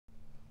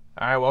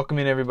All right, welcome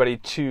in everybody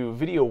to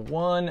video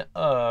one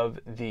of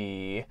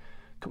the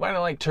combining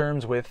like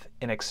terms with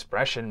an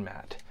expression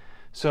mat.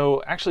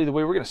 So actually the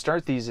way we're going to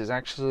start these is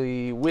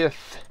actually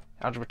with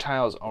algebra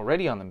tiles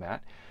already on the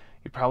mat.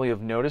 You probably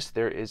have noticed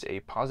there is a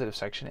positive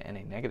section and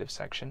a negative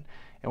section.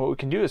 And what we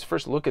can do is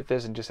first look at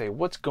this and just say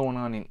what's going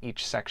on in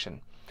each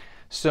section.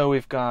 So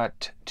we've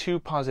got two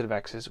positive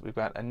x's, we've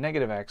got a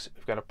negative x,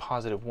 we've got a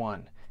positive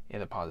 1 in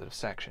the positive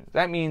section.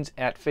 That means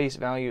at face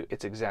value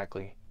it's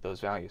exactly those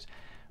values.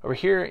 Over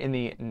here in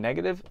the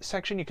negative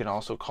section, you can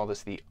also call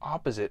this the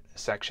opposite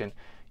section.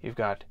 You've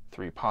got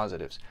three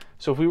positives.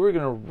 So if we were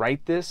going to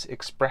write this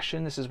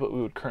expression, this is what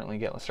we would currently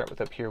get. Let's start with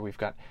up here. We've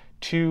got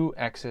two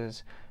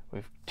x's.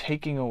 We're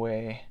taking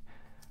away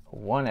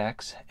one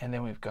x, and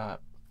then we've got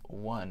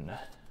 1.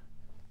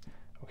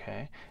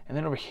 Okay, and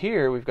then over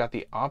here we've got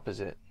the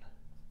opposite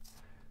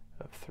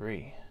of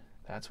 3.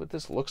 That's what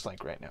this looks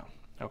like right now.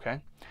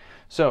 Okay,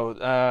 so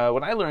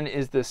what I learned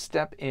is the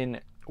step in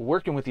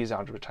working with these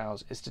algebra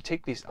tiles is to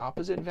take these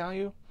opposite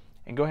value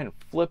and go ahead and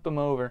flip them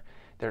over.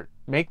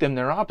 Make them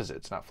their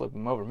opposites, not flip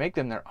them over. Make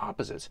them their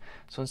opposites.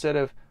 So instead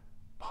of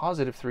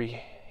positive 3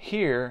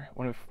 here,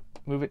 when we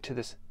move it to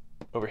this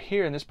over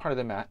here in this part of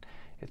the mat,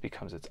 it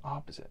becomes its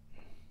opposite.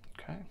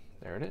 Okay,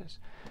 there it is.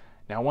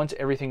 Now once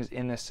everything's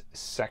in this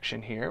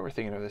section here, we're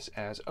thinking of this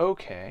as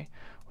okay.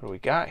 What do we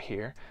got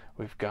here?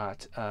 We've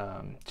got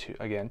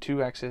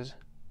two x's,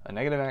 a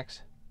negative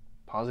x,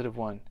 positive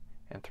 1,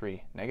 and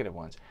 3 negative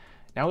 1s.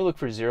 Now we look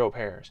for 0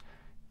 pairs,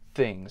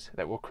 things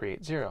that will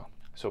create 0.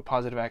 So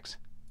positive x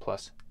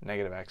plus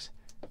negative x,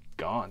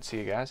 gone. See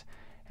you guys?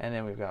 And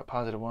then we've got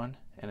positive 1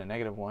 and a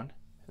negative 1,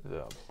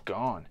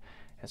 gone.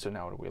 And so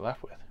now what are we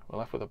left with? We're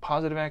left with a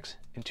positive x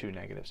and 2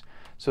 negatives.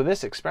 So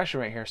this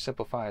expression right here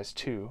simplifies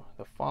to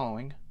the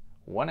following: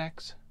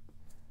 1x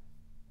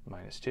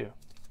minus 2,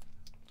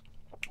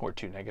 or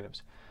 2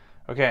 negatives.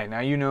 Okay, now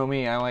you know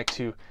me, I like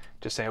to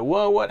just say,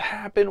 whoa, what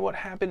happened? What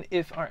happened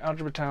if our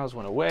algebra tiles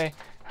went away?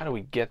 How do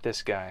we get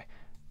this guy?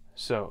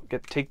 So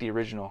take the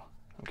original,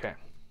 okay,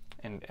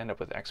 and end up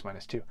with x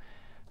minus 2.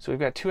 So we've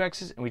got 2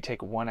 x's and we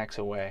take 1 x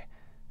away.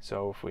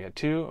 So if we had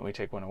 2 and we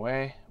take 1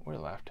 away, we're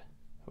left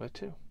with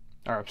 2.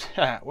 Or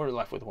we're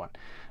left with 1.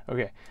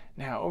 Okay,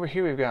 now over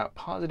here we've got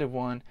positive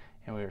 1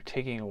 and we are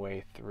taking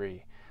away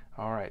 3.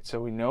 All right, so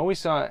we know we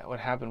saw what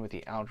happened with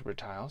the algebra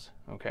tiles,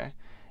 okay?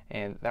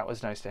 And that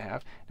was nice to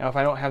have. Now if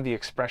I don't have the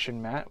expression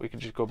mat, we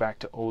can just go back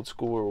to old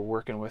school where we're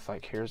working with,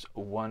 like, here's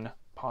 1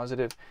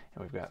 positive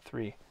and we've got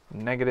 3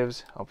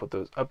 negatives. I'll put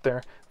those up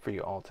there for you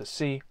all to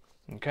see.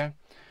 Okay,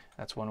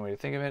 that's one way to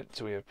think of it.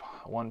 So we have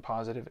 1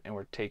 positive and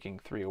we're taking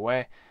 3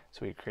 away.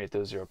 So we create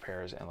those 0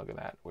 pairs, and look at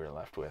that, we're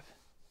left with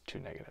 2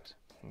 negatives.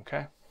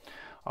 Okay,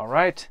 all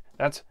right,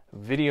 that's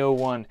video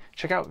 1.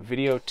 Check out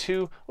video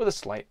 2 with a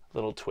slight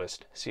little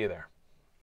twist. See you there.